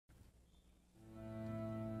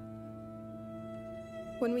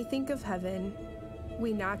When we think of heaven,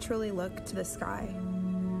 we naturally look to the sky.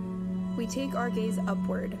 We take our gaze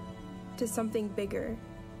upward to something bigger,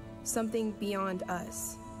 something beyond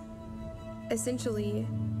us. Essentially,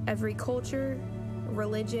 every culture,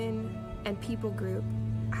 religion, and people group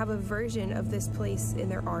have a version of this place in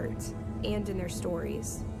their art and in their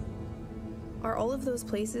stories. Are all of those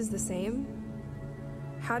places the same?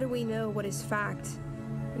 How do we know what is fact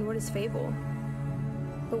and what is fable?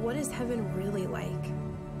 But what is heaven really like?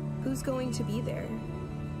 Who's going to be there?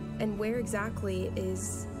 And where exactly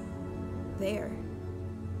is there?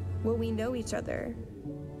 Will we know each other?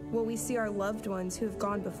 Will we see our loved ones who have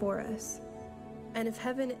gone before us? And if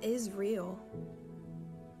heaven is real,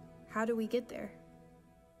 how do we get there?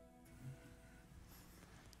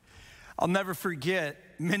 I'll never forget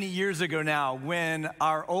many years ago now when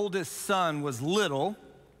our oldest son was little.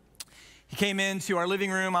 He came into our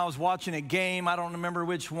living room. I was watching a game. I don't remember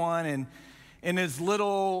which one. And in his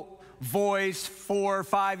little voice, 4 or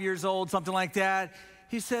 5 years old, something like that,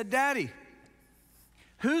 he said, "Daddy,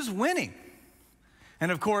 who's winning?"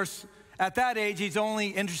 And of course, at that age, he's only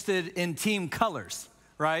interested in team colors,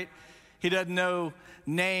 right? He doesn't know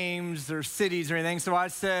names or cities or anything. So I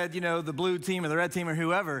said, the blue team or the red team or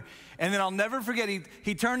whoever. And then I'll never forget,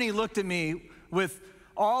 he turned and he looked at me with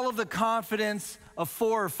all of the confidence a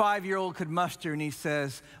 4 or 5 year old could muster. And he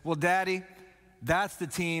says, "Well, Daddy, that's the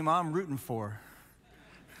team I'm rooting for."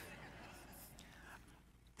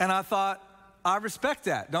 And I thought, I respect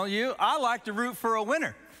that, don't you? I like to root for a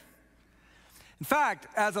winner. In fact,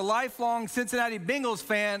 as a lifelong Cincinnati Bengals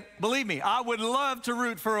fan, believe me, I would love to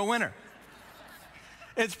root for a winner.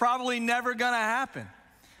 It's probably never gonna happen.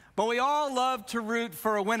 But we all love to root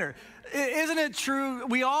for a winner. Isn't it true?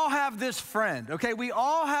 We all have this friend, okay? We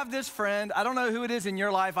all have this friend. I don't know who it is in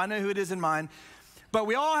your life. I know who it is in mine. But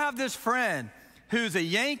we all have this friend who's a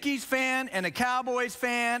Yankees fan and a Cowboys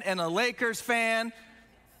fan and a Lakers fan.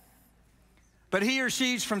 But he or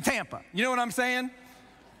she's from Tampa. You know what I'm saying? And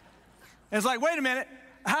it's like, wait a minute.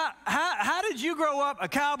 How did you grow up a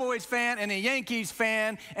Cowboys fan and a Yankees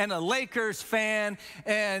fan and a Lakers fan?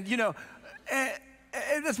 And,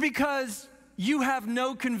 it's because you have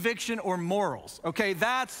no conviction or morals, okay?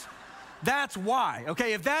 That's why,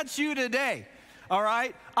 okay? If that's you today, all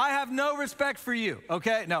right, I have no respect for you,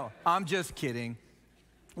 okay? No, I'm just kidding.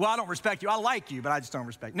 Well, I don't respect you. I like you, but I just don't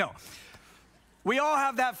respect. No. We all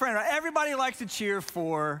have that friend, right? Everybody likes to cheer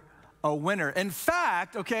for a winner. In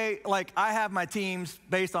fact, okay, like I have my teams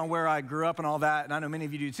based on where I grew up and all that, and I know many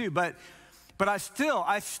of you do too, but I still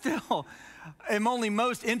am only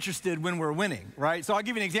most interested when we're winning, right? So I'll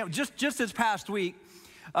give you an example. Just this past week,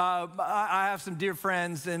 I have some dear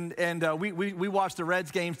friends, and we watched the Reds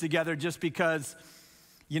games together just because,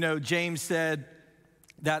 James said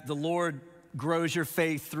that the Lord grows your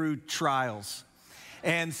faith through trials.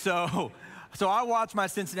 And so I watch my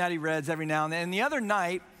Cincinnati Reds every now and then. And the other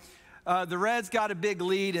night, the Reds got a big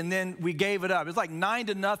lead, and then we gave it up. It was like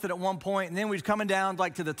 9-0 at one point, and then we was coming down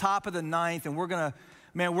like to the top of the ninth, and we're gonna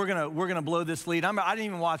blow this lead. I didn't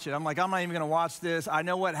even watch it. I'm like, I'm not even gonna watch this. I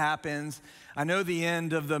know what happens. I know the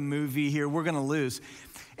end of the movie here. We're gonna lose.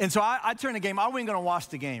 And so I turned the game. I wasn't gonna watch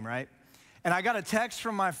the game, right? And I got a text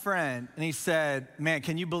from my friend, and he said, "Man,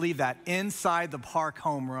 can you believe that? Inside the park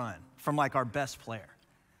home run from like our best player."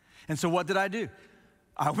 And so what did I do?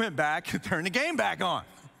 I went back and turned the game back on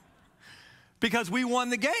because we won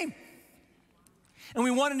the game. And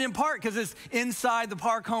we won it in part because it's inside the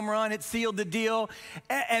park home run. It sealed the deal.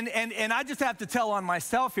 And I just have to tell on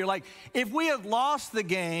myself here, like if we had lost the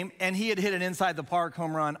game and he had hit an inside the park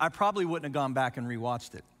home run, I probably wouldn't have gone back and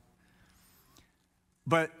rewatched it.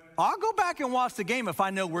 But I'll go back and watch the game if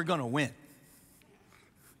I know we're gonna win.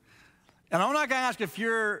 And I'm not gonna ask if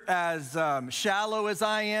you're as shallow as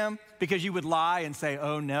I am, because you would lie and say,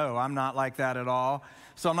 "Oh no, I'm not like that at all."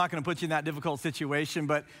 So I'm not gonna put you in that difficult situation,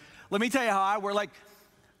 but let me tell you how I work.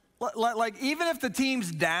 Like even if the team's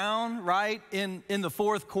down, right, in the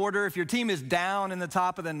fourth quarter, if your team is down in the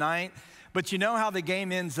top of the ninth, but you know how the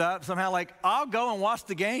game ends up, somehow like, I'll go and watch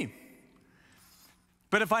the game.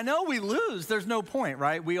 But if I know we lose, there's no point,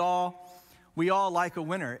 right? We all like a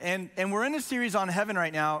winner. And we're in a series on heaven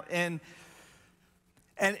right now, and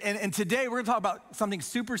today we're gonna talk about something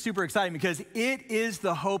super, super exciting because it is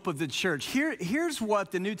the hope of the church. Here's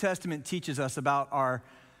what the New Testament teaches us about our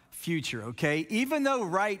future, okay? Even though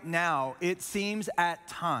right now it seems at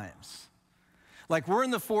times like we're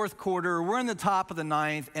in the fourth quarter, we're in the top of the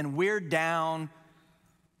ninth, and we're down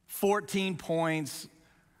 14 points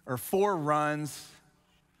or 4 runs,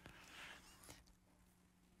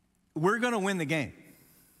 we're gonna win the game.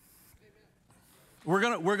 We're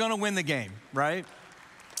gonna win the game, right?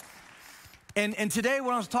 And today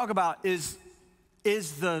what I want to talk about is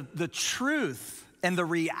the truth and the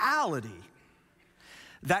reality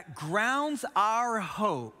that grounds our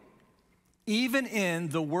hope even in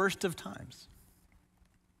the worst of times.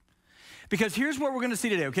 Because here's what we're going to see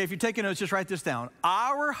today, okay? If you're taking notes, just write this down.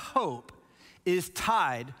 Our hope is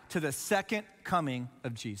tied to the second coming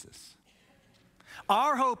of Jesus.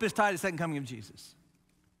 Our hope is tied to the second coming of Jesus.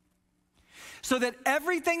 So that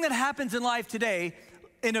everything that happens in life today,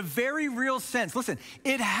 in a very real sense, listen,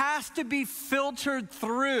 it has to be filtered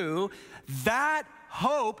through that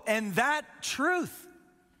hope and that truth.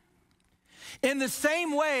 In the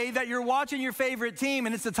same way that you're watching your favorite team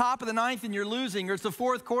and it's the top of the ninth and you're losing, or it's the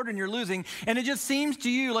fourth quarter and you're losing, and it just seems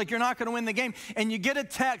to you like you're not going to win the game, and you get a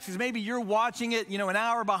text because maybe you're watching it, an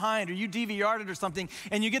hour behind, or you DVR'd it or something,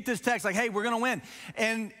 and you get this text like, hey, we're going to win.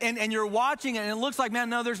 And you're watching it and it looks like,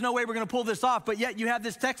 man, no, there's no way we're going to pull this off, but yet you have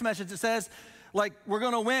this text message that says, like, we're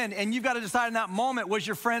going to win, and you've got to decide in that moment, was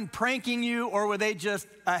your friend pranking you or were they just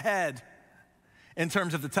ahead in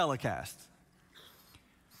terms of the telecast?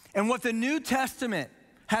 And what the New Testament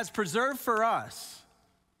has preserved for us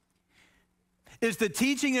is the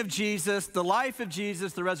teaching of Jesus, the life of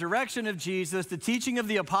Jesus, the resurrection of Jesus, the teaching of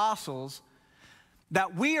the apostles,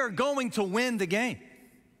 that we are going to win the game,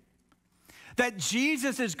 that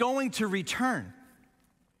Jesus is going to return.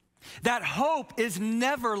 That hope is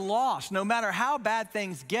never lost, no matter how bad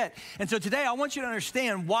things get. And so today, I want you to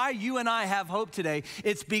understand why you and I have hope today.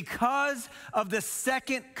 It's because of the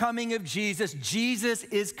second coming of Jesus. Jesus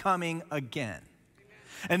is coming again.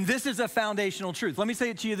 And this is a foundational truth. Let me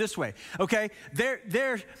say it to you this way, okay?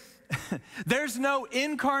 There's no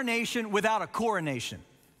incarnation without a coronation.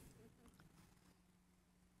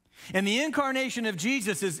 And the incarnation of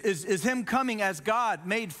Jesus is him coming as God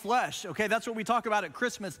made flesh, okay? That's what we talk about at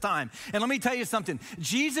Christmas time. And let me tell you something.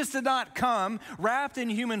 Jesus did not come wrapped in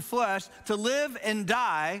human flesh to live and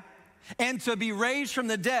die and to be raised from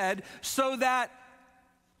the dead so that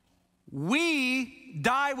we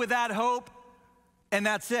die with that hope and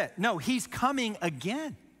that's it. No, he's coming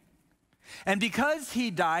again. And because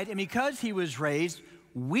he died and because he was raised,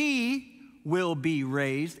 we will be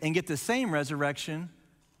raised and get the same resurrection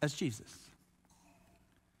as Jesus.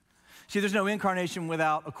 See, there's no incarnation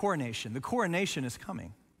without a coronation. The coronation is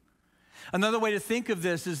coming. Another way to think of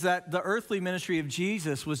this is that the earthly ministry of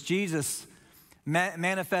Jesus was Jesus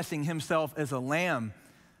manifesting himself as a lamb,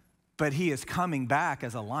 but he is coming back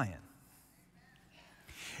as a lion.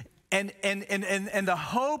 And the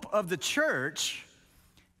hope of the church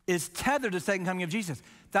is tethered to the second coming of Jesus.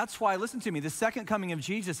 That's why, listen to me, the second coming of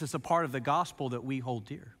Jesus is a part of the gospel that we hold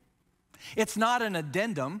dear. It's not an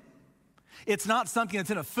addendum. It's not something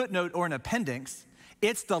that's in a footnote or an appendix.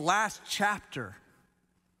 It's the last chapter.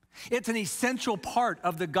 It's an essential part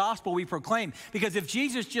of the gospel we proclaim. Because if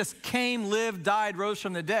Jesus just came, lived, died, rose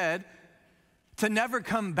from the dead, to never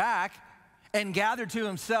come back and gather to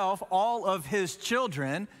himself all of his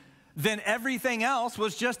children, then everything else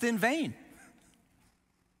was just in vain.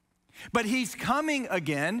 But he's coming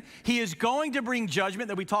again. He is going to bring judgment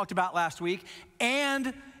that we talked about last week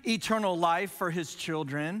and eternal life for his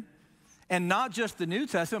children. And not just the New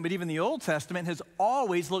Testament, but even the Old Testament has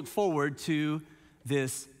always looked forward to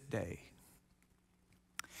this day.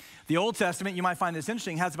 The Old Testament, you might find this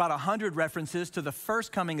interesting, has about 100 references to the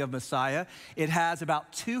first coming of Messiah. It has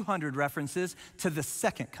about 200 references to the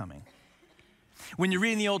second coming. When you're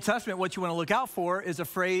reading the Old Testament, what you want to look out for is a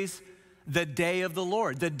phrase, the day of the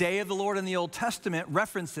Lord. The day of the Lord in the Old Testament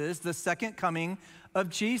references the second coming of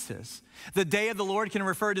Jesus. The day of the Lord can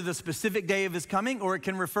refer to the specific day of his coming, or it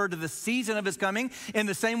can refer to the season of his coming in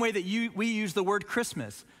the same way that we use the word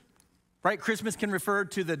Christmas. Right? Christmas can refer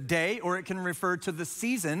to the day or it can refer to the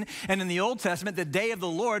season. And in the Old Testament, the day of the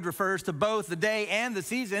Lord refers to both the day and the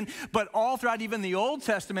season. But all throughout even the Old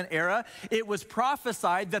Testament era, it was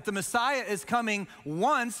prophesied that the Messiah is coming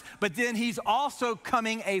once, but then he's also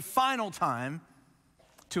coming a final time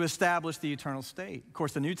to establish the eternal state. Of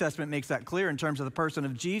course, the New Testament makes that clear in terms of the person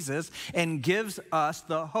of Jesus and gives us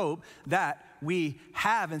the hope that we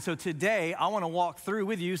have. And so today, I want to walk through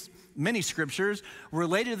with you many scriptures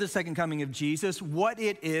related to the second coming of Jesus, what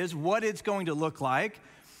it is, what it's going to look like,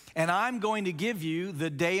 and I'm going to give you the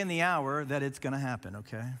day and the hour that it's going to happen,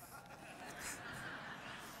 okay?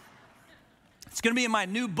 It's going to be in my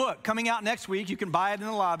new book coming out next week. You can buy it in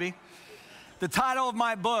the lobby. The title of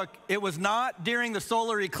my book, It Was Not During the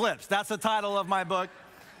Solar Eclipse. That's the title of my book.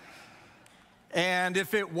 And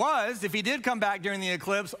if he did come back during the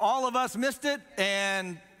eclipse, all of us missed it,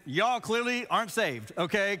 and y'all clearly aren't saved,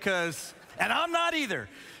 okay? And I'm not either,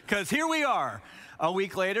 because here we are a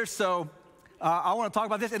week later. So I want to talk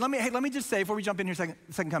about this. And let me just say, before we jump in here,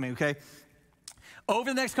 second coming, okay? over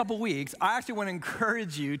the next couple weeks, I actually want to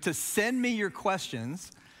encourage you to send me your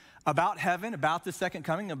questions about heaven, about the second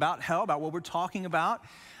coming, about hell, about what we're talking about.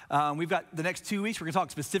 We've got the next 2 weeks, we're gonna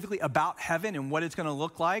talk specifically about heaven and what it's gonna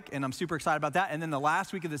look like, and I'm super excited about that. And then the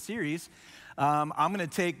last week of the series, I'm gonna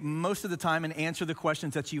take most of the time and answer the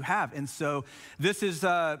questions that you have. And so this is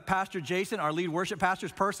Pastor Jason, our lead worship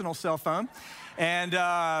pastor's personal cell phone.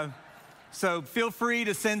 And so feel free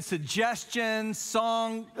to send suggestions,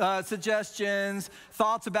 song suggestions,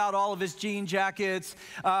 thoughts about all of his jean jackets.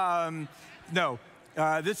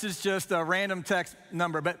 This is just a random text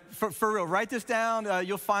number, but for real, write this down.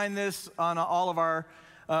 You'll find this on all of our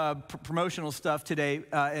promotional stuff today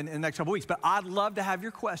in the next couple weeks. But I'd love to have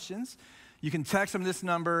your questions. You can text them this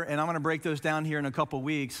number, and I'm going to break those down here in a couple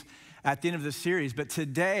weeks at the end of this series. But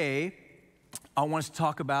today, I want us to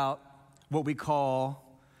talk about what we call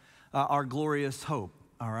our glorious hope,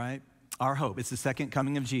 all right? Our hope. It's the second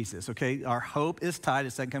coming of Jesus, okay? Our hope is tied to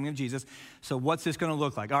the second coming of Jesus. So what's this going to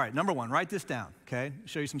look like? All right, number one, write this down, okay? I'll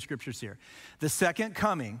show you some scriptures here. The second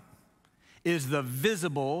coming is the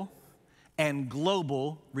visible and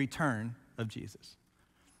global return of Jesus.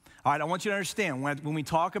 All right, I want you to understand, when we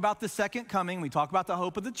talk about the second coming, we talk about the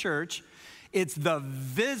hope of the church, it's the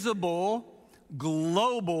visible,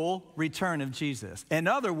 global return of Jesus. In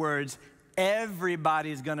other words,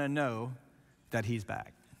 everybody's gonna know that he's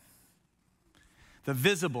back. The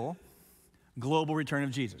visible, global return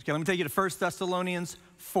of Jesus. Okay, let me take you to 1 Thessalonians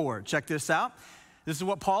 4. Check this out. This is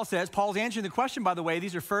what Paul says. Paul's answering the question, by the way.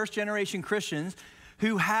 These are first-generation Christians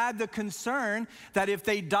who had the concern that if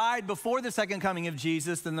they died before the second coming of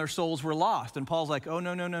Jesus, then their souls were lost. And Paul's like, oh,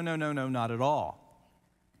 no, not at all.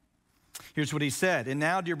 Here's what he said. And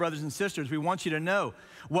now, dear brothers and sisters, we want you to know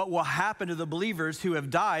what will happen to the believers who have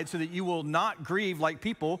died so that you will not grieve like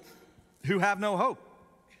people who have no hope.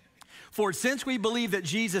 For since we believe that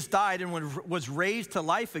Jesus died and was raised to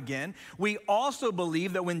life again, we also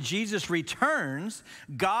believe that when Jesus returns,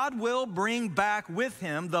 God will bring back with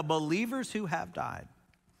him the believers who have died.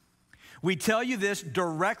 We tell you this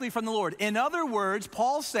directly from the Lord. In other words,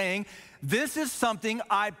 Paul's saying, this is something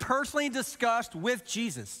I personally discussed with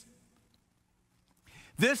Jesus.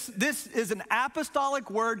 This is an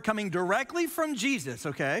apostolic word coming directly from Jesus,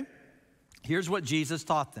 okay? Here's what Jesus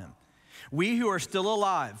taught them. We who are still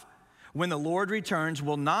alive, when the Lord returns,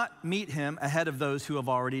 will not meet him ahead of those who have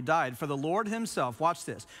already died. For the Lord himself, watch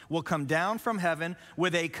this, will come down from heaven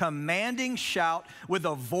with a commanding shout, with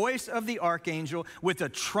a voice of the archangel, with a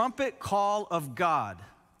trumpet call of God.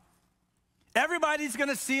 Everybody's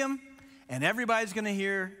gonna see him, and everybody's gonna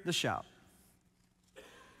hear the shout.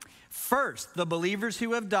 First, the believers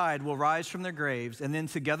who have died will rise from their graves, and then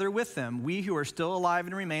together with them, we who are still alive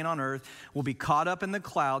and remain on earth will be caught up in the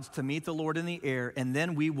clouds to meet the Lord in the air, and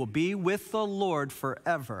then we will be with the Lord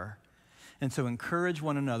forever. And so encourage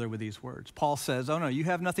one another with these words. Paul says, oh no, you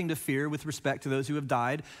have nothing to fear with respect to those who have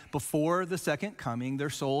died before the second coming. Their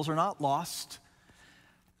souls are not lost.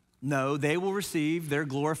 No, they will receive their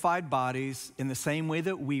glorified bodies in the same way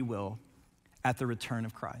that we will at the return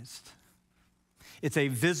of Christ. It's a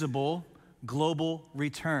visible, global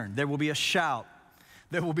return. There will be a shout.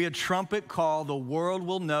 There will be a trumpet call. The world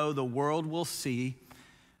will know, the world will see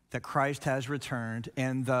that Christ has returned.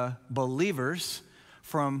 And the believers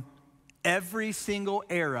from every single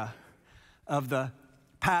era of the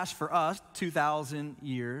past for us, 2,000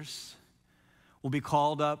 years, will be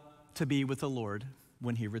called up to be with the Lord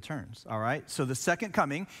when he returns, all right? So the second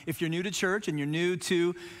coming, if you're new to church and you're new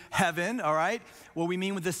to heaven, all right, what we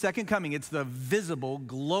mean with the second coming, it's the visible,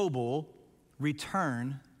 global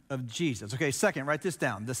return of Jesus. Okay, second, write this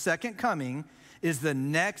down. The second coming is the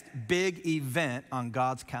next big event on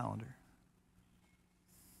God's calendar.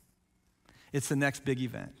 It's the next big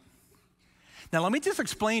event. Now, let me just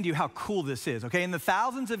explain to you how cool this is, okay? In the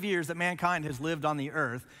thousands of years that mankind has lived on the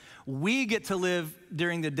earth, we get to live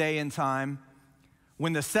during the day and time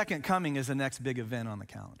when the second coming is the next big event on the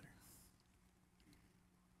calendar.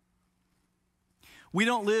 We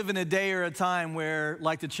don't live in a day or a time where,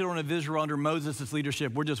 like the children of Israel under Moses'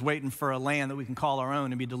 leadership, we're just waiting for a land that we can call our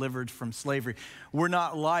own and be delivered from slavery. We're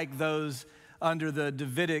not like those under the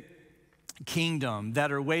Davidic kingdom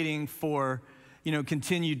that are waiting for,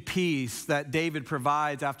 continued peace that David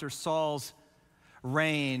provides after Saul's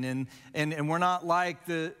reign. And we're not like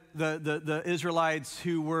the Israelites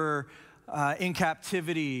who were in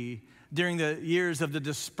captivity during the years of the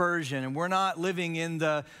dispersion. And we're not living in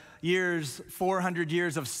the years, 400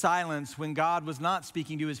 years of silence when God was not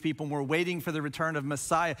speaking to his people and we're waiting for the return of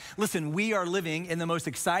Messiah. Listen, we are living in the most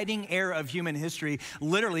exciting era of human history.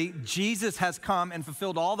 Literally, Jesus has come and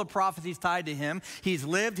fulfilled all the prophecies tied to him. He's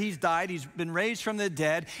lived, he's died, he's been raised from the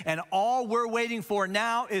dead, and all we're waiting for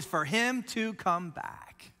now is for him to come back.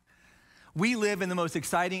 We live in the most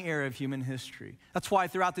exciting era of human history. That's why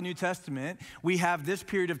throughout the New Testament, we have this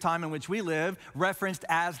period of time in which we live referenced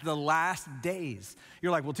as the last days.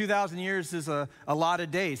 You're like, well, 2,000 years is a lot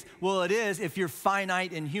of days. Well, it is if you're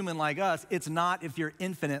finite and human like us. It's not if you're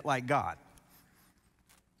infinite like God.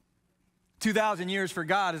 2,000 years for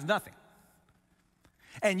God is nothing.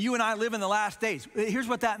 And you and I live in the last days. Here's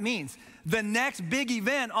what that means. The next big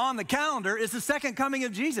event on the calendar is the second coming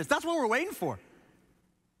of Jesus. That's what we're waiting for.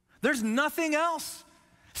 There's nothing else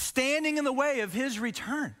standing in the way of his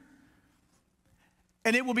return.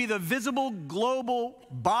 And it will be the visible, global,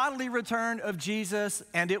 bodily return of Jesus,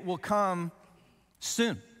 and it will come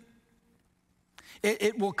soon.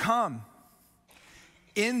 It will come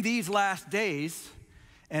in these last days,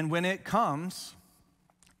 and when it comes,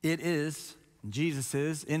 Jesus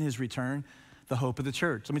is, in his return, the hope of the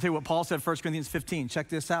church. Let me tell you what Paul said, 1 Corinthians 15. Check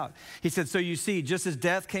this out. He said, so you see, just as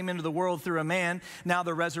death came into the world through a man, now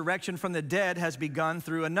the resurrection from the dead has begun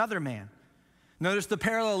through another man. Notice the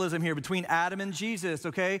parallelism here between Adam and Jesus,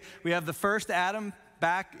 okay? We have the first Adam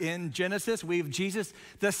back in Genesis. We have Jesus,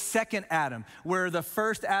 the second Adam. Where the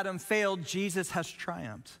first Adam failed, Jesus has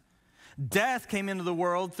triumphed. Death came into the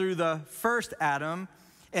world through the first Adam,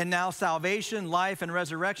 and now salvation, life, and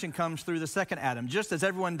resurrection comes through the second Adam. Just as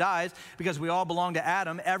everyone dies because we all belong to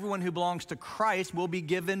Adam, everyone who belongs to Christ will be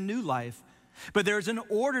given new life. But there's an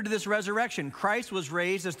order to this resurrection. Christ was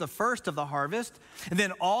raised as the first of the harvest, and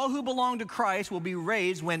then all who belong to Christ will be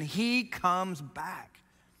raised when he comes back.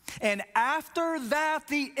 And after that,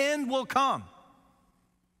 the end will come,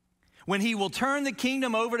 when he will turn the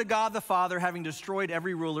kingdom over to God the Father, having destroyed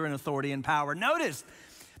every ruler and authority and power. Notice,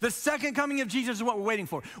 the second coming of Jesus is what we're waiting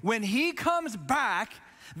for. When he comes back,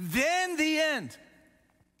 then the end.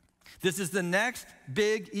 This is the next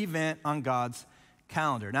big event on God's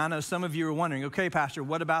calendar. Now, I know some of you are wondering, okay, Pastor,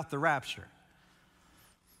 what about the rapture?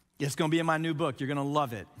 It's going to be in my new book. You're going to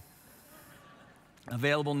love it.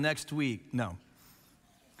 Available next week. No.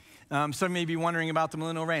 Some may be wondering about the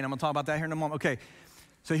millennial reign. I'm going to talk about that here in a moment. Okay,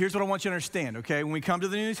 so here's what I want you to understand, okay? When we come to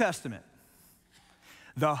the New Testament,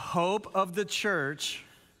 the hope of the church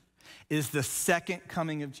is the second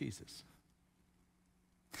coming of Jesus.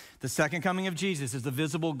 The second coming of Jesus is the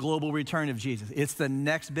visible global return of Jesus. It's the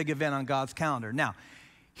next big event on God's calendar. Now,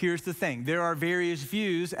 here's the thing. There are various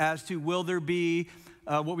views as to will there be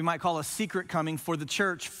what we might call a secret coming for the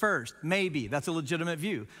church first. Maybe. That's a legitimate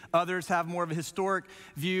view. Others have more of a historic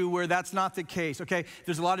view where that's not the case, okay?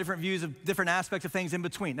 There's a lot of different views of different aspects of things in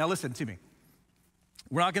between. Now, listen to me.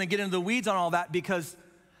 We're not going to get into the weeds on all that because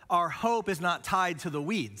our hope is not tied to the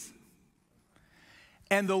weeds.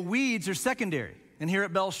 And the weeds are secondary. And here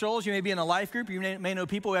at Bell Shoals, you may be in a life group. You may know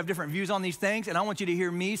people who have different views on these things. And I want you to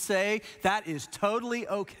hear me say that is totally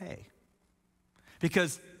okay.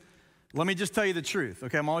 Because let me just tell you the truth.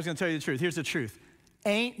 Okay, I'm always going to tell you the truth. Here's the truth.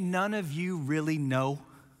 Ain't none of you really know?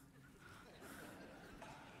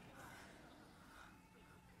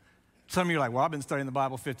 Some of you are like, well, I've been studying the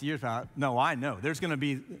Bible 50 years. No, I know. There's going to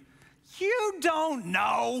be, you don't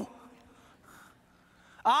know.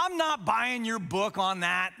 I'm not buying your book on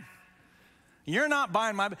that. You're not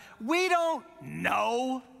buying my book. We don't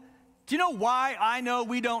know. Do you know why I know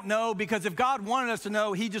we don't know? Because if God wanted us to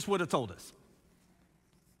know, he just would have told us.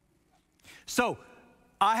 So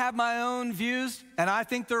I have my own views, and I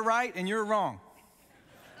think they're right, and you're wrong.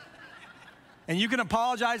 And you can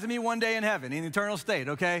apologize to me one day in heaven, in the eternal state,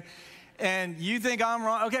 okay? And you think I'm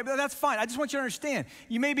wrong, okay, but that's fine. I just want you to understand.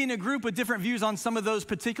 You may be in a group with different views on some of those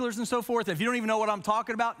particulars and so forth. If you don't even know what I'm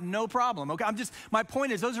talking about, no problem, okay? My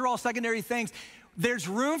point is, those are all secondary things. There's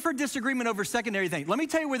room for disagreement over secondary things. Let me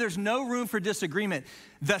tell you where there's no room for disagreement.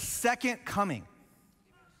 The second coming.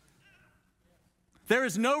 There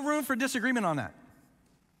is no room for disagreement on that.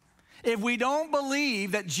 If we don't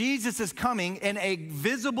believe that Jesus is coming in a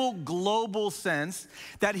visible global sense,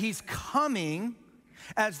 that he's coming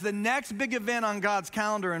as the next big event on God's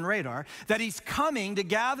calendar and radar, that he's coming to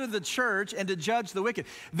gather the church and to judge the wicked,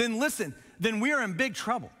 then listen, then we are in big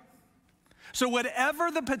trouble. So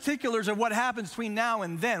whatever the particulars of what happens between now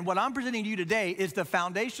and then, what I'm presenting to you today is the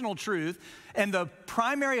foundational truth and the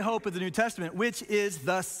primary hope of the New Testament, which is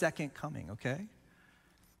the second coming, okay?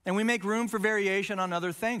 And we make room for variation on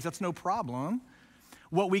other things. That's no problem.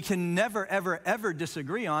 What we can never, ever, ever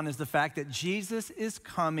disagree on is the fact that Jesus is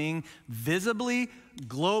coming visibly,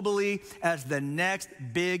 globally, as the next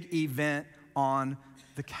big event on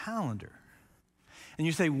the calendar. And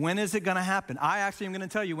you say, when is it gonna happen? I actually am gonna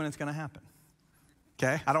tell you when it's gonna happen,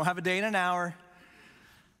 okay? I don't have a day and an hour,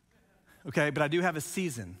 okay, but I do have a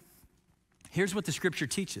season. Here's what the scripture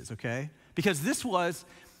teaches, okay? Because this was,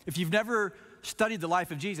 if you've never studied the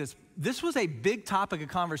life of Jesus, this was a big topic of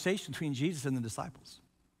conversation between Jesus and the disciples.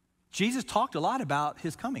 Jesus talked a lot about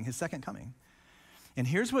his coming, his second coming. And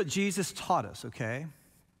here's what Jesus taught us, okay?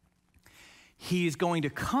 He's going to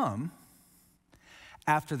come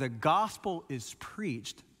after the gospel is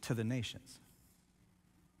preached to the nations,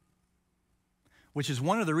 which is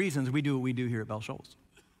one of the reasons we do what we do here at Bell Shoals.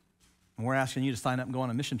 And we're asking you to sign up and go on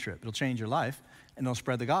a mission trip. It'll change your life, and it'll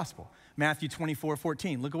spread the gospel. Matthew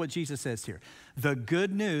 24:14, look at what Jesus says here. The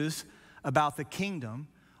good news about the kingdom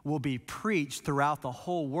will be preached throughout the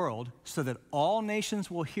whole world so that all nations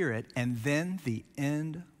will hear it, and then the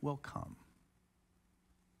end will come.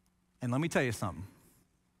 And let me tell you something.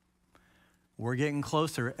 We're getting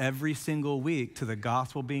closer every single week to the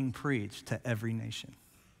gospel being preached to every nation.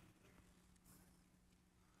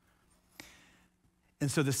 And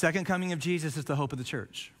so the second coming of Jesus is the hope of the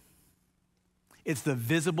church. It's the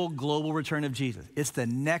visible global return of Jesus. It's the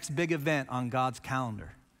next big event on God's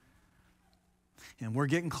calendar. And we're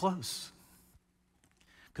getting close.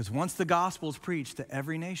 Because once the gospel is preached to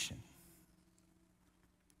every nation,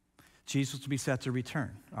 Jesus will be set to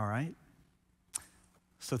return, all right?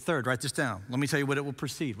 So third, write this down. Let me tell you what it will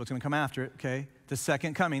precede, what's gonna come after it, okay? The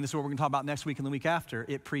second coming, this is what we're gonna talk about next week and the week after.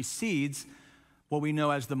 It precedes what we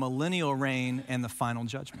know as the millennial reign and the final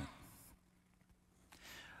judgment.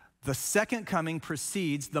 The second coming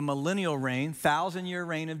precedes the millennial reign, 1,000-year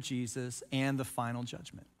reign of Jesus, and the final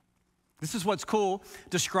judgment. This is what's cool,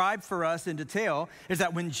 described for us in detail, is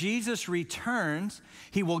that when Jesus returns,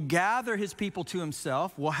 he will gather his people to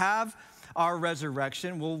himself. We'll have our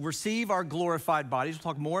resurrection. We'll receive our glorified bodies.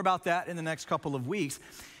 We'll talk more about that in the next couple of weeks.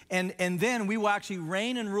 And then we will actually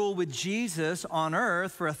reign and rule with Jesus on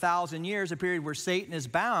earth for 1,000 years, a period where Satan is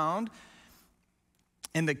bound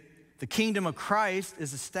and the kingdom of Christ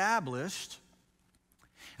is established.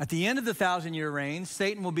 At the end of the 1,000-year reign,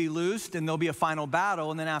 Satan will be loosed and there'll be a final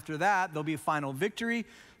battle. And then after that, there'll be a final victory,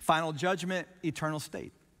 final judgment, eternal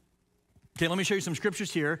state. Okay, let me show you some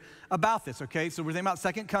scriptures here about this, okay? So we're thinking about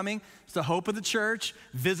second coming. It's the hope of the church,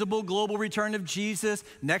 visible global return of Jesus,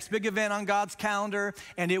 next big event on God's calendar,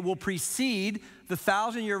 and it will precede the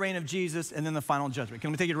 1,000-year reign of Jesus and then the final judgment. Can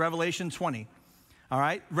we take you to Revelation 20? All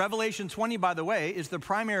right, Revelation 20, by the way, is the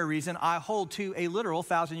primary reason I hold to a literal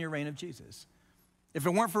 1,000-year reign of Jesus. If it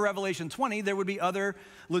weren't for Revelation 20, there would be other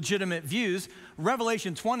legitimate views.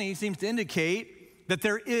 Revelation 20 seems to indicate that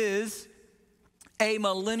there is a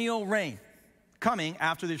millennial reign coming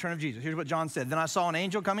after the return of Jesus. Here's what John said. Then I saw an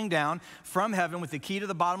angel coming down from heaven with the key to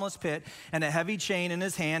the bottomless pit and a heavy chain in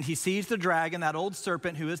his hand. He seized the dragon, that old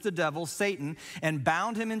serpent who is the devil, Satan, and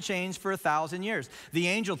bound him in chains for 1,000 years. The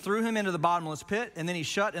angel threw him into the bottomless pit, and then he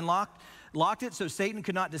shut and locked it so Satan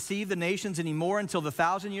could not deceive the nations anymore until the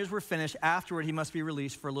 1,000 years were finished. Afterward, he must be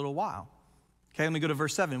released for a little while. Okay, let me go to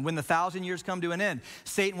verse 7. When the 1,000 years come to an end,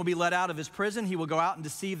 Satan will be let out of his prison. He will go out and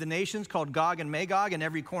deceive the nations called Gog and Magog in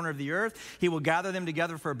every corner of the earth. He will gather them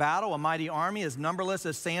together for a battle, a mighty army as numberless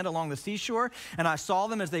as sand along the seashore. And I saw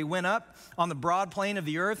them as they went up on the broad plain of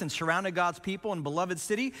the earth and surrounded God's people and beloved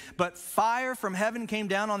city. But fire from heaven came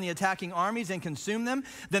down on the attacking armies and consumed them.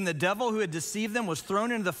 Then the devil who had deceived them was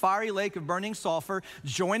thrown into the fiery lake of burning sulfur,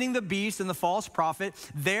 joining the beast and the false prophet.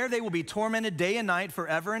 There they will be tormented day and night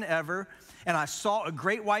forever and ever. And I saw a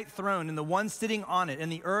great white throne and the one sitting on it,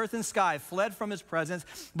 and the earth and sky fled from his presence,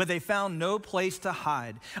 but they found no place to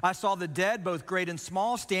hide. I saw the dead, both great and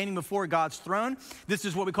small, standing before God's throne. This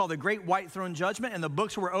is what we call the great white throne judgment, and the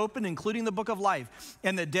books were opened, including the book of life.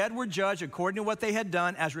 And the dead were judged according to what they had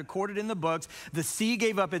done, as recorded in the books. The sea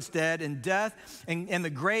gave up its dead, and death and the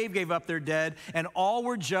grave gave up their dead, and all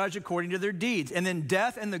were judged according to their deeds. And then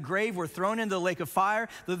death and the grave were thrown into the lake of fire.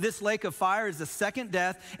 This lake of fire is the second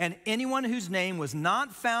death, and anyone whose name was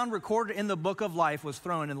not found recorded in the book of life was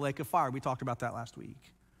thrown in the lake of fire. We talked about that last week.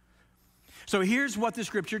 So here's what the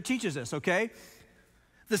scripture teaches us, okay?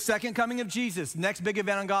 The second coming of Jesus, next big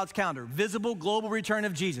event on God's calendar, visible global return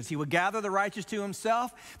of Jesus. He will gather the righteous to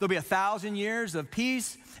himself. There'll be 1,000 years of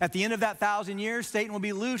peace. At the end of that 1,000 years, Satan will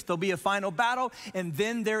be loosed. There'll be a final battle. And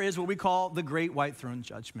then there is what we call the great white throne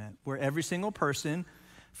judgment, where every single person,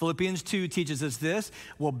 Philippians 2 teaches us this,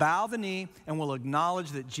 will bow the knee and will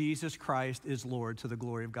acknowledge that Jesus Christ is Lord to the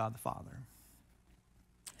glory of God the Father.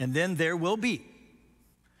 And then there will be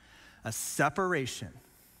a separation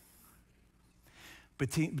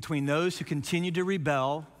between those who continue to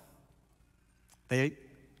rebel.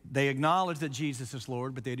 They acknowledge that Jesus is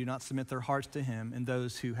Lord, but they do not submit their hearts to him, and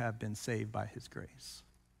those who have been saved by his grace.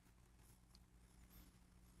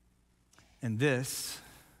 And this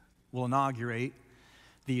will inaugurate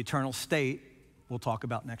the eternal state we'll talk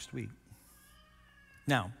about next week.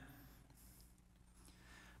 Now,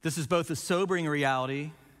 this is both a sobering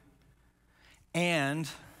reality and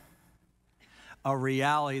a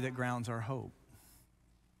reality that grounds our hope.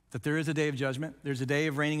 That there is a day of judgment. There's a day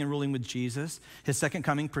of reigning and ruling with Jesus. His second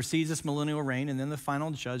coming precedes this millennial reign and then the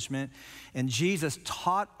final judgment. And Jesus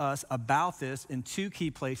taught us about this in two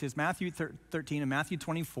key places, Matthew 13 and Matthew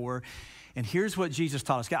 24. And here's what Jesus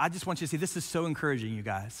taught us. I just want you to see, this is so encouraging, you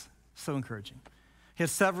guys. So encouraging. He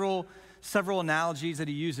has several analogies that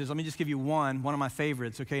he uses. Let me just give you one of my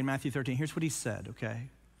favorites, okay, in Matthew 13. Here's what he said, okay?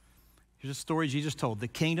 Here's a story Jesus told. The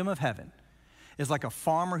kingdom of heaven is like a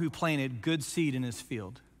farmer who planted good seed in his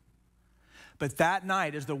field. But that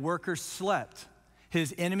night, as the workers slept,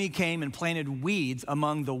 his enemy came and planted weeds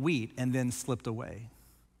among the wheat and then slipped away.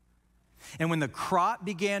 And when the crop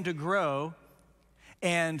began to grow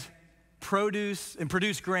and produce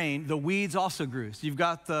grain, the weeds also grew. So you've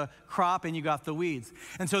got the crop and you got the weeds.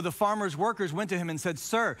 And so the farmer's workers went to him and said,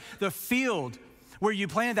 "Sir, the field where you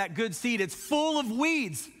planted that good seed, it's full of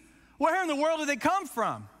weeds. Where in the world did they come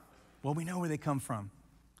from?" Well, we know where they come from.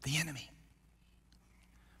 The enemy.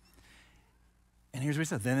 And here's what he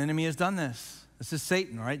said. The enemy has done this. This is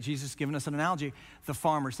Satan, right? Jesus giving us an analogy. The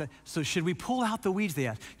farmer said, "So should we pull out the weeds?" They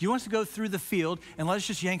asked. "Do you want us to go through the field and let us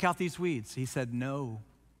just yank out these weeds?" He said, "No.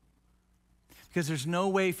 Because there's no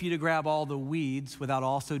way for you to grab all the weeds without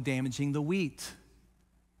also damaging the wheat."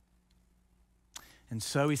 And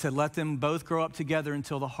so he said, "Let them both grow up together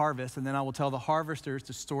until the harvest, and then I will tell the harvesters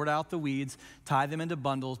to sort out the weeds, tie them into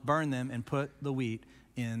bundles, burn them, and put the wheat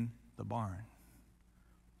in the barn."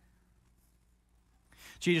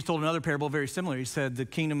 Jesus told another parable very similar. He said, the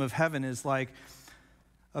kingdom of heaven is like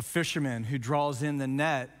a fisherman who draws in the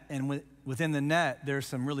net, and within the net, there's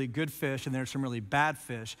some really good fish and there's some really bad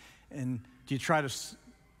fish. And do you try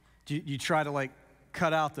to like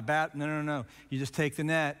cut out the bad? No. You just take the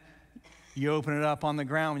net, you open it up on the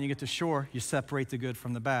ground. When you get to shore, you separate the good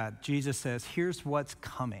from the bad. Jesus says, here's what's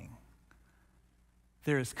coming.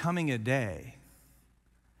 There is coming a day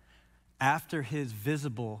after his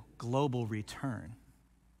visible global return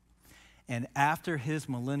and after his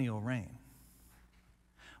millennial reign,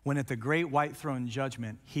 when at the great white throne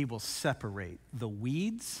judgment, he will separate the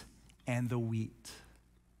weeds and the wheat.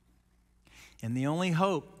 And the only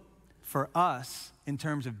hope for us in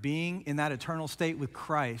terms of being in that eternal state with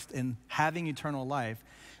Christ and having eternal life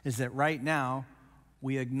is that right now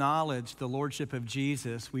we acknowledge the lordship of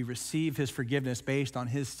Jesus. We receive his forgiveness based on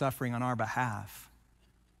his suffering on our behalf.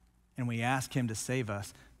 And we ask him to save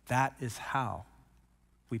us. That is how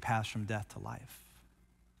we pass from death to life.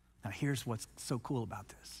 Now here's what's so cool about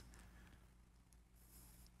this.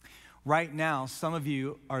 Right now, some of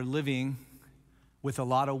you are living with a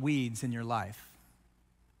lot of weeds in your life.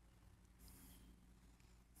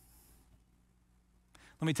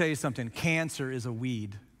 Let me tell you something. Cancer is a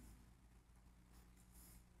weed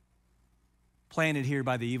planted here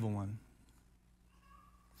by the evil one.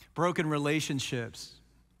 Broken relationships,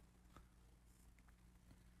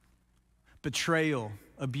 betrayal,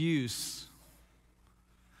 abuse.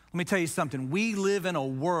 Let me tell you something. We live in a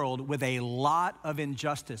world with a lot of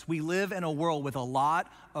injustice. We live in a world with a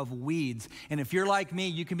lot of weeds. And if you're like me,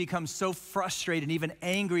 you can become so frustrated and even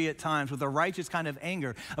angry at times with a righteous kind of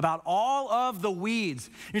anger about all of the weeds.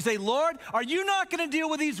 You say, "Lord, are you not going to deal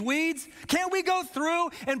with these weeds? Can't we go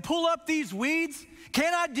through and pull up these weeds?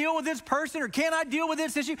 Can I deal with this person, or can I deal with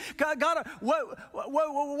this issue? God,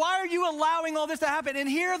 why are you allowing all this to happen?" And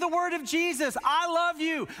hear the word of Jesus. I love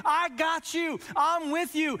you. I got you. I'm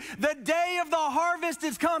with you. The day of the harvest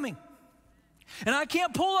is coming. And I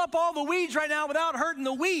can't pull up all the weeds right now without hurting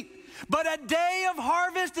the wheat. But a day of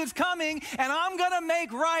harvest is coming, and I'm going to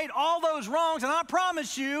make right all those wrongs. And I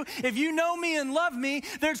promise you, if you know me and love me,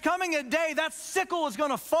 there's coming a day that sickle is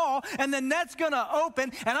going to fall, and the net's going to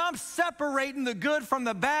open, and I'm separating the good from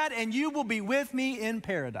the bad, and you will be with me in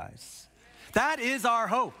paradise. That is our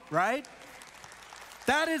hope, right?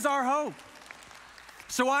 That is our hope.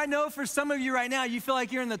 So I know for some of you right now, you feel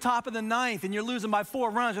like you're in the top of the ninth and you're losing by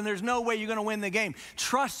 4 runs and there's no way you're going to win the game.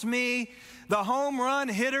 Trust me, the home run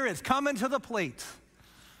hitter is coming to the plate.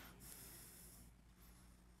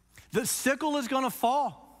 The sickle is going to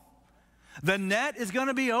fall. The net is going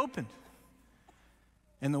to be opened.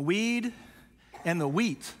 And the weed and the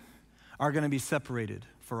wheat are going to be separated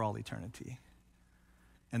for all eternity.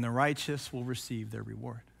 and the righteous will receive their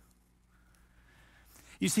reward.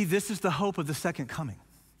 You see, this is the hope of the second coming.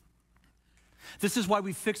 This is why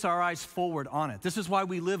we fix our eyes forward on it. This is why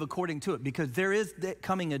we live according to it, because there is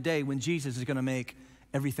coming a day when Jesus is going to make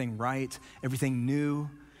everything right, everything new.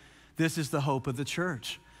 This is the hope of the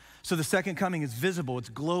church. So the second coming is visible, it's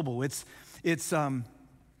global, it's a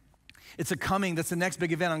coming that's the next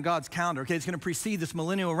big event on God's calendar, okay? It's going to precede this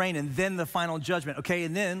millennial reign and then the final judgment, okay?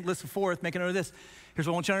 And then, listen forth, make a note of this. Here's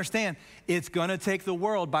what I want you to understand. It's going to take the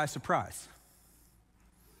world by surprise.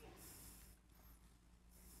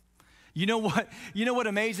 You know what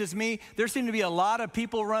amazes me? There seem to be a lot of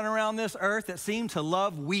people running around this earth that seem to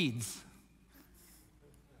love weeds.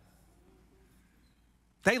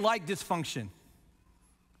 They like dysfunction.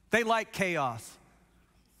 They like chaos.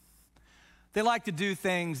 They like to do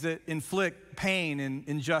things that inflict pain and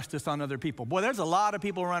injustice on other people. Boy, there's a lot of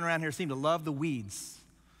people running around here who seem to love the weeds.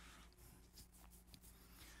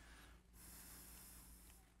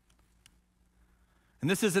 And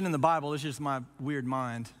this isn't in the Bible, it's just my weird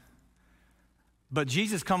mind. But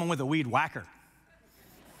Jesus coming with a weed whacker.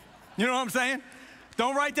 You know what I'm saying?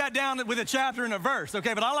 Don't write that down with a chapter and a verse,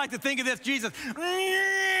 okay? But I like to think of this Jesus.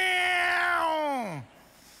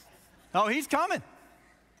 Oh, he's coming.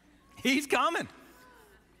 He's coming.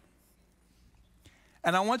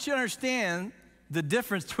 And I want you to understand the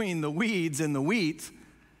difference between the weeds and the wheat.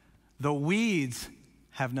 The weeds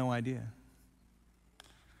have no idea.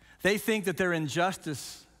 They think that their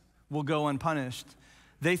injustice will go unpunished.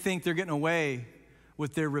 They think they're getting away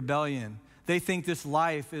with their rebellion. They think this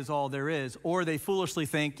life is all there is. Or they foolishly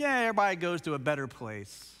think, yeah, everybody goes to a better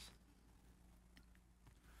place.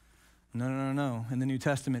 No. And the New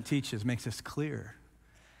Testament makes us clear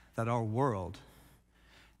that our world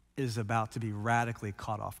is about to be radically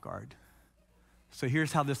caught off guard. So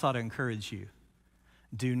here's how this ought to encourage you.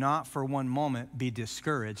 Do not for one moment be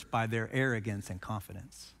discouraged by their arrogance and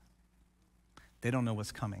confidence. They don't know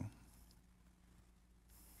what's coming.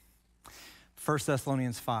 1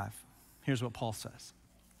 Thessalonians 5, here's what Paul says.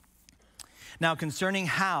 Now, concerning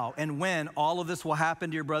how and when all of this will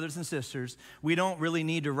happen to your brothers and sisters, we don't really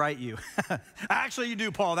need to write you. Actually, you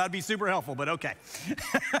do, Paul. That'd be super helpful, but okay.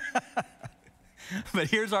 But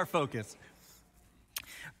here's our focus.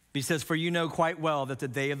 He says, for you know quite well that the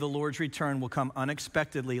day of the Lord's return will come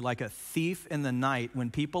unexpectedly like a thief in the night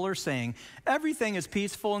when people are saying, everything is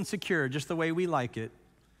peaceful and secure just the way we like it.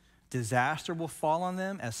 Disaster will fall on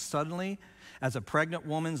them as suddenly as a pregnant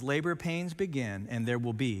woman's labor pains begin, and there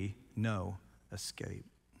will be no escape.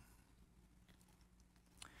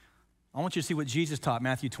 I want you to see what Jesus taught,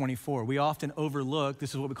 Matthew 24. We often overlook,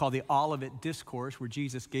 this is what we call the Olivet Discourse, where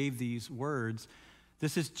Jesus gave these words.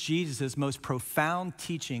 This is Jesus' most profound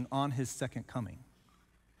teaching on his second coming.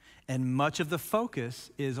 And much of the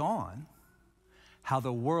focus is on how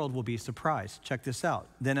the world will be surprised. Check this out.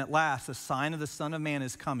 Then at last, the sign of the Son of Man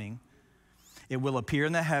is coming. It will appear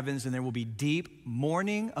in the heavens, and there will be deep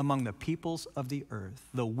mourning among the peoples of the earth.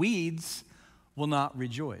 The weeds will not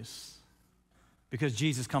rejoice because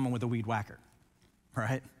Jesus is coming with a weed whacker,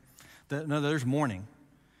 right? No, there's mourning.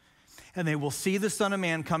 And they will see the Son of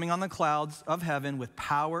Man coming on the clouds of heaven with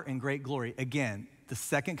power and great glory. Again, the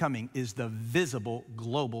second coming is the visible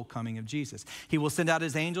global coming of Jesus. He will send out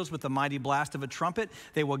his angels with the mighty blast of a trumpet.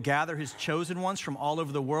 They will gather his chosen ones from all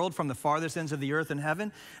over the world, from the farthest ends of the earth and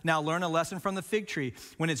heaven. Now learn a lesson from the fig tree.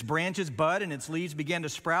 When its branches bud and its leaves begin to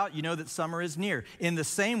sprout, you know that summer is near. In the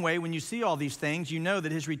same way, when you see all these things, you know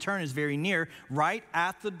that his return is very near, right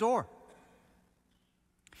at the door.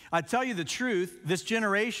 I tell you the truth, this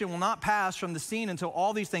generation will not pass from the scene until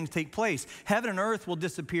all these things take place. Heaven and earth will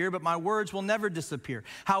disappear, but my words will never disappear.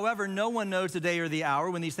 However, no one knows the day or the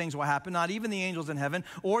hour when these things will happen, not even the angels in heaven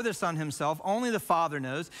or the Son himself. Only the Father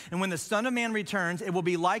knows. And when the Son of Man returns, it will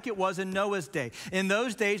be like it was in Noah's day. In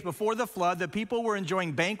those days before the flood, the people were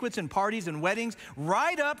enjoying banquets and parties and weddings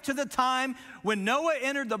right up to the time when Noah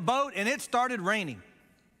entered the boat and it started raining.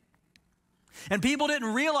 And people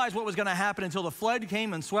didn't realize what was going to happen until the flood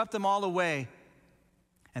came and swept them all away.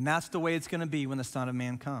 And that's the way it's going to be when the Son of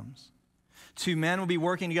Man comes. 2 men will be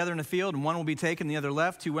working together in the field, and one will be taken, the other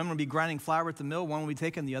left. 2 women will be grinding flour at the mill, one will be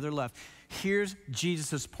taken, the other left. Here's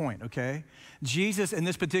Jesus' point, okay? Jesus, in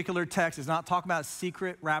this particular text, is not talking about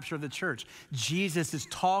secret rapture of the church. Jesus is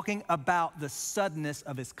talking about the suddenness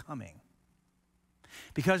of his coming.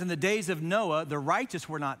 Because in the days of Noah, the righteous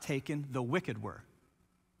were not taken, the wicked were.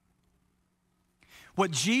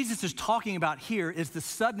 What Jesus is talking about here is the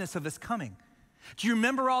suddenness of his coming. Do you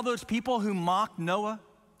remember all those people who mocked Noah?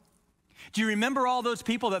 Do you remember all those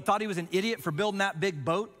people that thought he was an idiot for building that big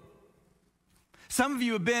boat? Some of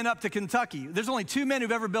you have been up to Kentucky. There's only 2 men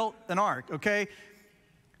who've ever built an ark, okay?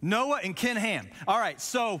 Noah and Ken Ham. All right,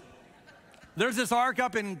 so there's this ark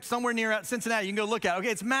up in somewhere near Cincinnati. You can go look at it. Okay,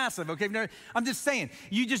 it's massive. Okay, I'm just saying,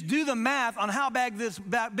 you just do the math on how big this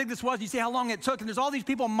was. You see how long it took, and there's all these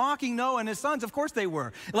people mocking Noah and his sons. Of course they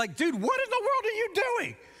were. Like, dude, what in the world are you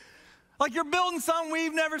doing? Like, you're building something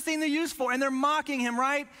we've never seen the use for, and they're mocking him,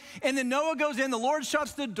 right? And then Noah goes in, the Lord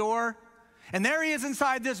shuts the door, and there he is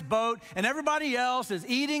inside this boat, and everybody else is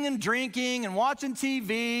eating and drinking and watching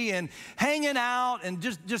TV and hanging out and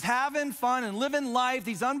just having fun and living life,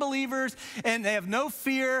 these unbelievers, and they have no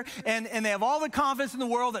fear, and they have all the confidence in the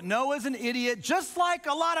world that Noah's an idiot, just like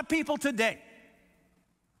a lot of people today.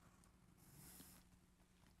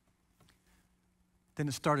 Then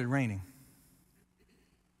it started raining.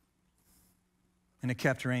 And it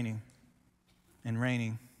kept raining and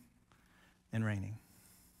raining and raining.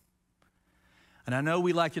 And I know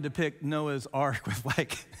we like to depict Noah's ark with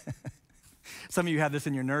like, some of you have this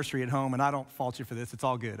in your nursery at home, and I don't fault you for this. It's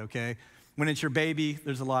all good, okay? When it's your baby,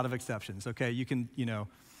 there's a lot of exceptions, okay? You can,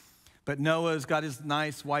 but Noah's got his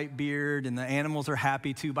nice white beard, and the animals are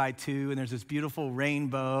happy 2 by 2, and there's this beautiful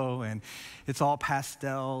rainbow, and it's all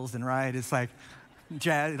pastels, and right, it's like,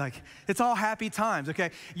 it's all happy times,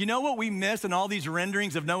 okay? You know what we miss in all these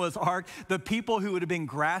renderings of Noah's ark? The people who would have been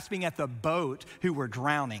grasping at the boat who were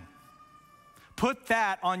drowning. Put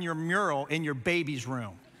that on your mural in your baby's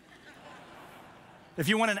room. If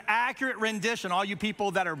you want an accurate rendition, all you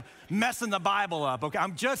people that are messing the Bible up, okay?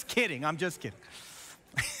 I'm just kidding.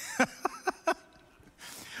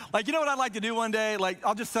 Like, you know what I'd like to do one day? Like,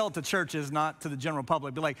 I'll just sell it to churches, not to the general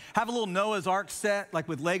public. But like, have a little Noah's Ark set, like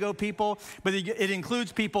with Lego people, but it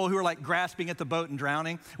includes people who are like grasping at the boat and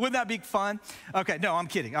drowning. Wouldn't that be fun? Okay, no, I'm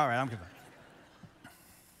kidding. All right, I'm kidding.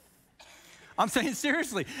 I'm saying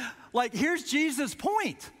seriously, like, here's Jesus'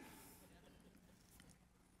 point.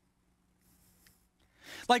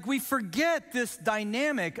 Like, we forget this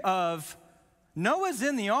dynamic of Noah's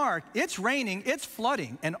in the ark, it's raining, it's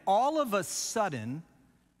flooding, and all of a sudden,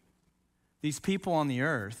 these people on the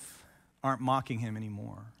earth aren't mocking him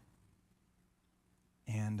anymore.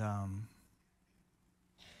 And,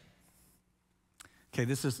 okay,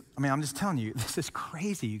 I'm just telling you, this is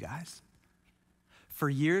crazy, you guys. For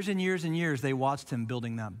years and years and years, they watched him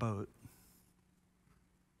building that boat.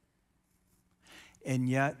 And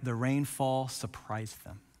yet, the rainfall surprised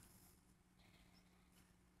them.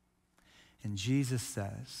 And Jesus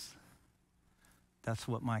says, that's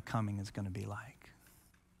what my coming is going to be like.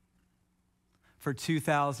 For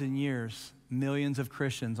 2,000 years, millions of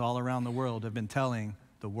Christians all around the world have been telling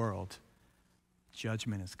the world,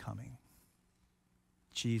 judgment is coming.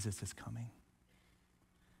 Jesus is coming.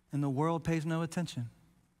 And the world pays no attention.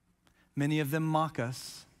 Many of them mock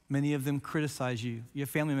us. Many of them criticize you. You have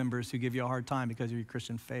family members who give you a hard time because of your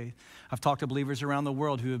Christian faith. I've talked to believers around the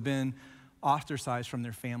world who have been ostracized from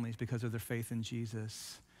their families because of their faith in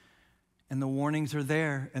Jesus. And the warnings are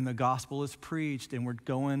there, and the gospel is preached, and we're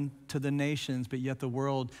going to the nations, but yet the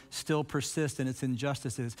world still persists in its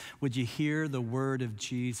injustices. Would you hear the word of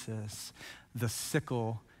Jesus? The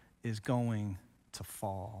sickle is going to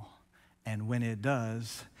fall. And when it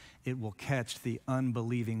does, it will catch the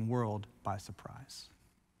unbelieving world by surprise.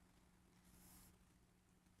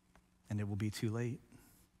 And it will be too late.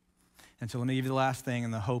 And so let me give you the last thing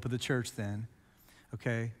and the hope of the church then.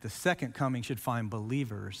 Okay, the second coming should find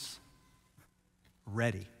believers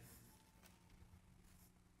ready.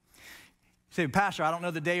 You say, Pastor, I don't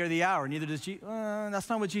know the day or the hour, neither does Jesus. That's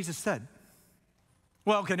not what Jesus said.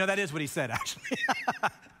 Well, okay, no, that is what he said, actually.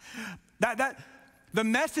 The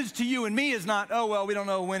message to you and me is not, oh, well, we don't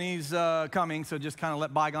know when he's coming, so just kind of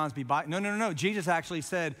let bygones be bygones. No. Jesus actually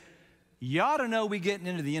said, you ought to know we're getting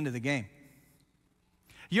into the end of the game.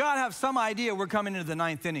 You ought to have some idea we're coming into the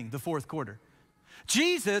 9th inning, the 4th quarter.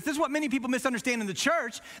 Jesus, this is what many people misunderstand in the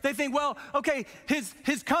church. They think, well, okay,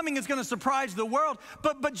 his coming is going to surprise the world.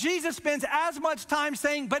 But Jesus spends as much time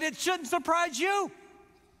saying, but it shouldn't surprise you.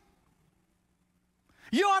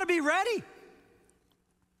 You ought to be ready.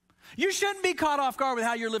 You shouldn't be caught off guard with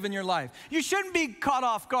how you're living your life. You shouldn't be caught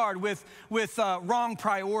off guard with wrong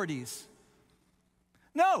priorities.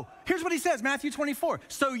 No, here's what he says, Matthew 24.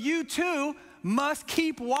 So you too must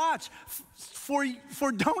keep watch,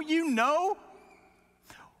 for don't you know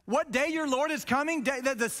what day your Lord is coming?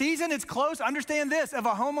 The season is close. Understand this, if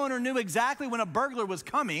a homeowner knew exactly when a burglar was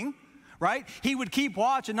coming, right, he would keep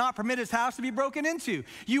watch and not permit his house to be broken into.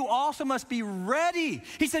 You also must be ready.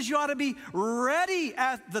 He says you ought to be ready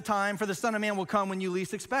at the time, for the Son of Man will come when you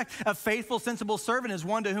least expect. A faithful, sensible servant is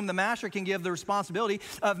one to whom the master can give the responsibility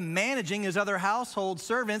of managing his other household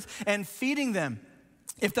servants and feeding them.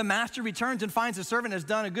 If the master returns and finds the servant has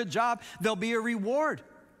done a good job, there'll be a reward.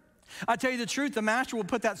 I tell you the truth, the master will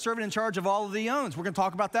put that servant in charge of all that he owns. We're going to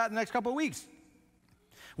talk about that in the next couple of weeks.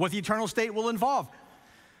 What the eternal state will involve.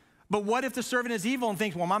 But what if the servant is evil and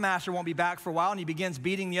thinks, well, my master won't be back for a while, and he begins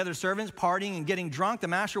beating the other servants, partying and getting drunk? The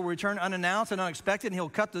master will return unannounced and unexpected, and he'll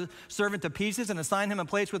cut the servant to pieces and assign him a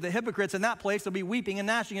place with the hypocrites. In that place, there'll be weeping and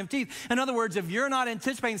gnashing of teeth. In other words, if you're not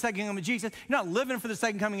anticipating the second coming of Jesus, you're not living for the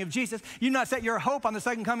second coming of Jesus, you've not set your hope on the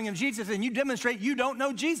second coming of Jesus, and you demonstrate you don't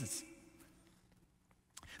know Jesus.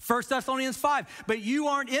 1 Thessalonians 5, but you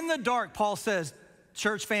aren't in the dark, Paul says,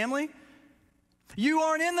 church family. You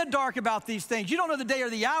aren't in the dark about these things. You don't know the day or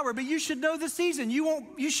the hour, but you should know the season.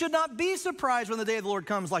 You should not be surprised when the day of the Lord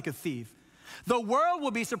comes like a thief. The world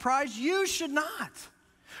will be surprised. You should not.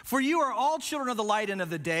 For you are all children of the light and of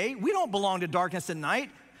the day. We don't belong to darkness and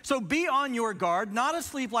night. So be on your guard, not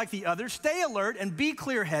asleep like the others. Stay alert and be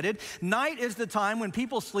clear-headed. Night is the time when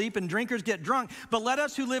people sleep and drinkers get drunk. But let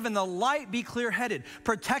us who live in the light be clear-headed,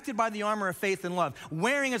 protected by the armor of faith and love,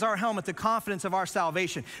 wearing as our helmet the confidence of our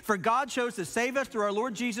salvation. For God chose to save us through our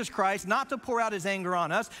Lord Jesus Christ, not to pour out his anger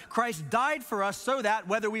on us. Christ died for us so that,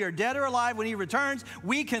 whether we are dead or alive when he returns,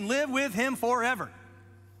 we can live with him forever.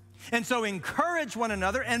 And so encourage one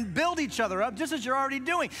another and build each other up just as you're already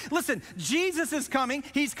doing. Listen, Jesus is coming.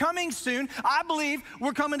 He's coming soon. I believe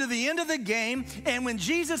we're coming to the end of the game. And when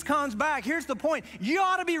Jesus comes back, here's the point. You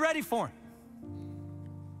ought to be ready for him.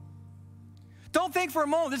 Don't think for a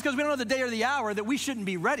moment, just because we don't know the day or the hour, that we shouldn't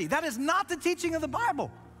be ready. That is not the teaching of the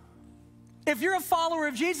Bible. If you're a follower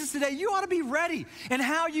of Jesus today, you ought to be ready in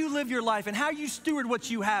how you live your life and how you steward what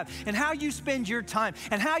you have and how you spend your time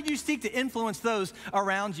and how you seek to influence those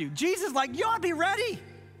around you. Jesus, like, you ought to be ready.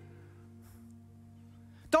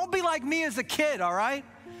 Don't be like me as a kid, all right?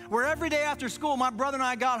 Where every day after school, my brother and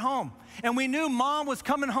I got home and we knew mom was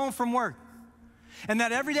coming home from work. And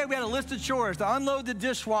that every day we had a list of chores to unload the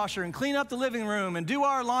dishwasher and clean up the living room and do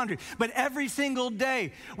our laundry. But every single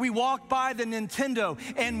day we walked by the Nintendo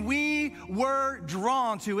and we were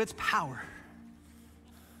drawn to its power.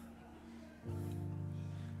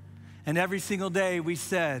 And every single day we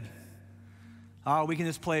said, oh, we can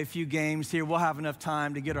just play a few games here. We'll have enough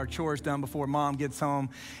time to get our chores done before mom gets home.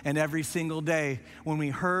 And every single day when we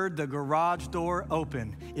heard the garage door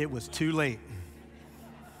open, it was too late.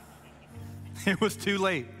 It was too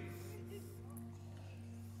late.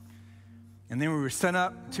 And then we were sent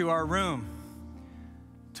up to our room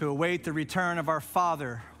to await the return of our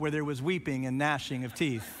Father, where there was weeping and gnashing of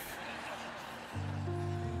teeth.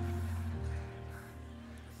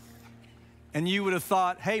 And you would have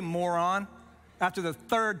thought, hey, moron, after the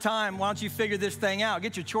third time, why don't you figure this thing out?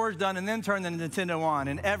 Get your chores done and then turn the Nintendo on.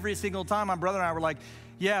 And every single time, my brother and I were like,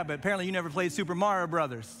 yeah, but apparently you never played Super Mario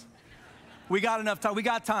Brothers. We got enough time. We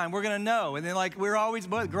got time. We're going to know. And then, like, we're always,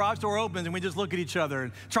 the garage door opens and we just look at each other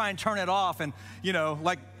and try and turn it off. And, you know,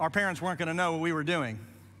 like our parents weren't going to know what we were doing.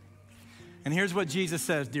 And here's what Jesus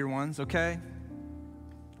says, dear ones, okay?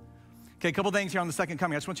 Okay, a couple things here on the second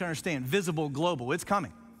coming. I just want you to understand. Visible, global, it's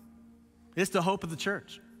coming. It's the hope of the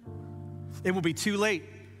church. It will be too late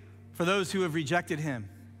for those who have rejected him.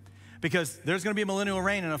 Because there's going to be a millennial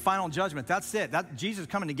reign and a final judgment. That's it. Jesus is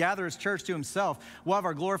coming to gather his church to himself. We'll have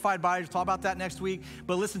our glorified bodies. We'll talk about that next week.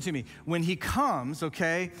 But listen to me. When he comes,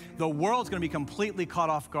 okay, the world's going to be completely caught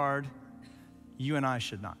off guard. You and I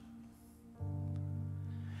should not.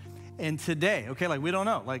 And today, okay, like we don't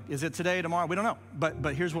know. Like, is it today, tomorrow? We don't know.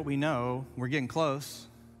 But here's what we know. We're getting close.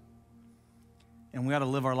 And we got to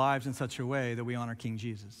live our lives in such a way that we honor King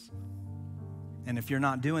Jesus. And if you're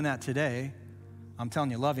not doing that today, I'm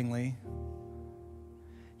telling you lovingly,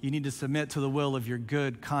 you need to submit to the will of your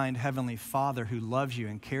good, kind, heavenly Father who loves you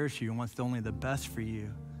and cares for you and wants only the best for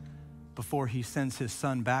you before he sends his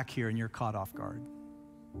son back here and you're caught off guard,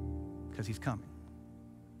 because he's coming.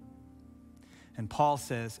 And Paul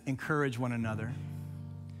says, encourage one another.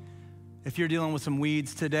 If you're dealing with some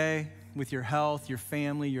weeds today, with your health, your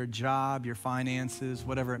family, your job, your finances,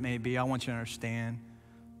 whatever it may be, I want you to understand,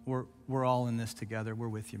 we're all in this together. We're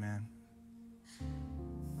with you, man.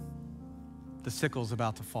 The sickle's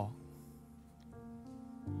about to fall.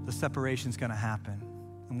 The separation's going to happen,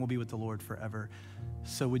 and we'll be with the Lord forever.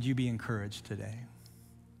 So would you be encouraged today?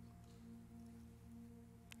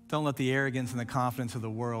 Don't let the arrogance and the confidence of the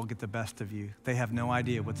world get the best of you. They have no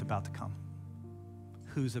idea what's about to come,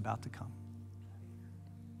 who's about to come.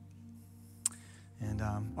 And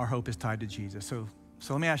our hope is tied to Jesus. So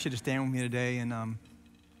let me ask you to stand with me today, and I'm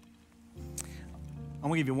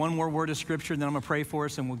going to give you one more word of scripture, and then I'm going to pray for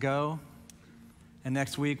us, and we'll go. And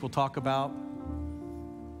next week, we'll talk about,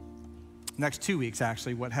 next 2 weeks,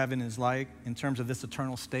 actually, what heaven is like in terms of this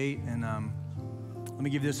eternal state. And let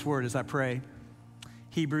me give you this word as I pray.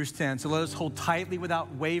 Hebrews 10. So let us hold tightly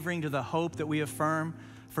without wavering to the hope that we affirm,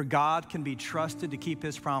 for God can be trusted to keep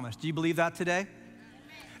his promise. Do you believe that today?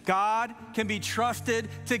 God can be trusted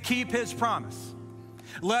to keep his promise.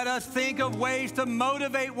 Let us think of ways to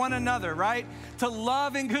motivate one another, right? To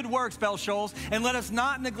love and good works, Bell Shoals. And let us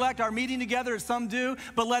not neglect our meeting together as some do,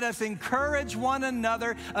 but let us encourage one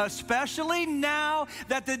another, especially now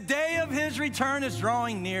that the day of his return is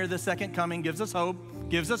drawing near. The second coming gives us hope,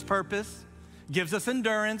 gives us purpose, gives us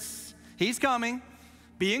endurance. He's coming.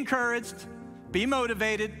 Be encouraged. Be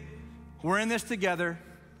motivated. We're in this together.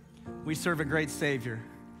 We serve a great Savior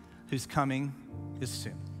whose coming is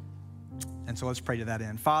soon. And so let's pray to that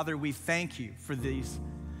end. Father, we thank you for these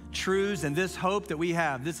truths and this hope that we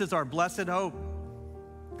have. This is our blessed hope,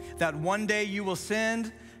 that one day you will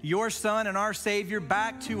send your Son and our Savior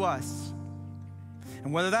back to us.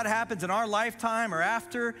 And whether that happens in our lifetime or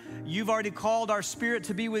after you've already called our spirit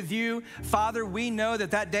to be with you, Father, we know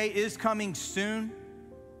that that day is coming soon.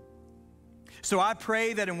 So I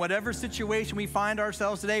pray that in whatever situation we find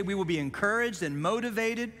ourselves today, we will be encouraged and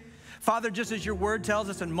motivated. Father, just as your word tells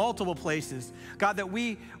us in multiple places, God, that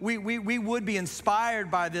we would be inspired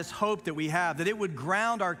by this hope that we have, that it would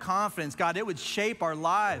ground our confidence. God, it would shape our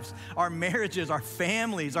lives, our marriages, our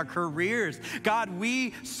families, our careers. God,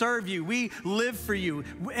 we serve you. We live for you.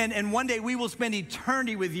 And one day we will spend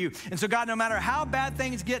eternity with you. And so, God, no matter how bad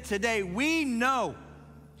things get today, we know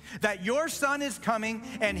that your Son is coming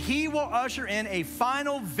and he will usher in a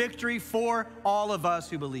final victory for all of us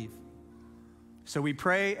who believe. So we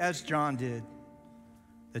pray, as John did,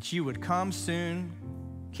 that you would come soon,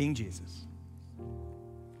 King Jesus,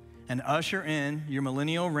 and usher in your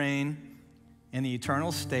millennial reign in the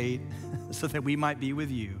eternal state so that we might be with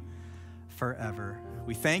you forever.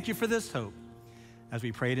 We thank you for this hope as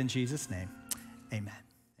we prayed in Jesus' name. Amen.